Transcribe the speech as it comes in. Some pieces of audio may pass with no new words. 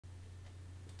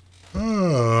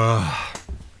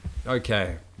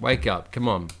Okay, wake up, come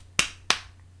on.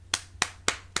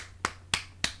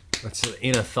 That's an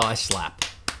inner thigh slap.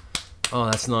 Oh,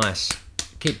 that's nice.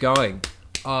 Keep going.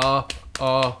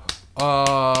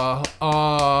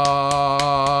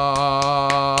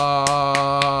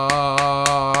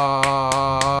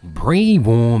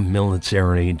 Pre-war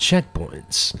military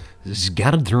checkpoints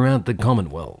scattered throughout the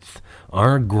Commonwealth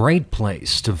are a great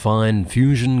place to find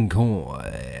fusion core.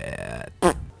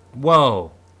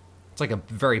 Whoa. It's like a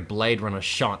very Blade Runner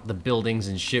shot, the buildings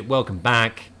and shit. Welcome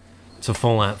back to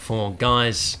Fallout 4.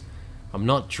 Guys, I'm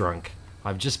not drunk.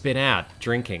 I've just been out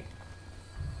drinking.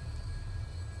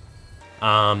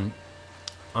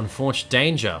 Unfortunate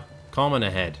danger. Common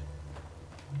ahead.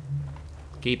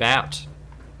 Keep out.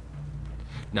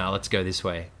 Now let's go this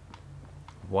way.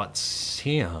 What's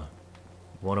here?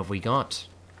 What have we got?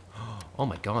 Oh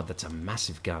my god, that's a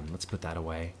massive gun. Let's put that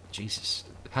away. Jesus.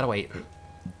 How do I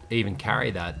even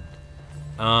carry that?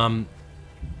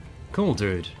 Cool,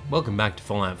 dude. Welcome back to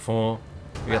Fallout 4.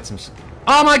 We got some...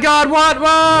 Oh my god, what? Whoa,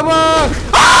 whoa!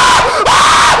 Ah!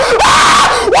 Ah!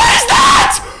 Ah! What is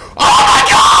that? Oh my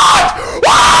god!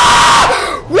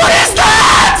 Ah! What is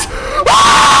that?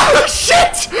 Ah!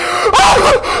 Shit!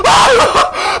 Oh! Oh!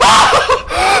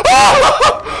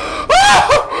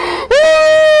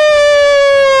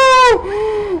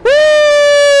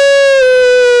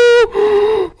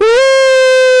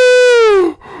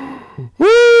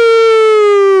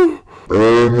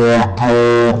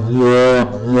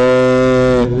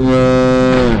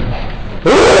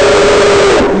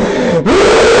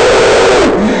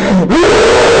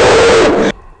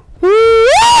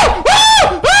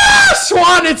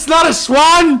 Swan! It's not a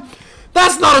swan!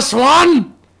 That's not a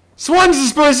swan! Swans are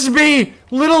supposed to be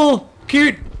little,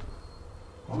 cute...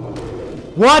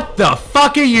 What the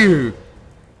fuck are you?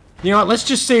 You know what, let's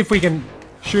just see if we can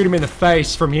shoot him in the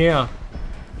face from here.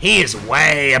 He is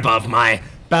way above my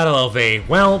battle LV.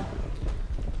 Well,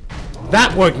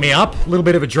 that woke me up. A little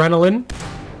bit of adrenaline.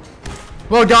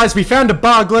 Well, guys, we found a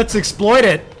bug. Let's exploit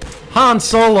it. Han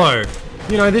Solo.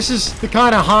 You know, this is the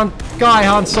kind of Han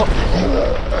Solo...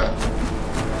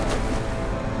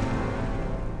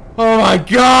 Oh my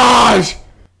god!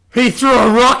 He threw a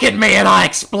rock at me and I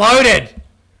exploded!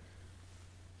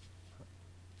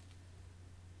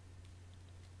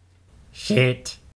 Shit.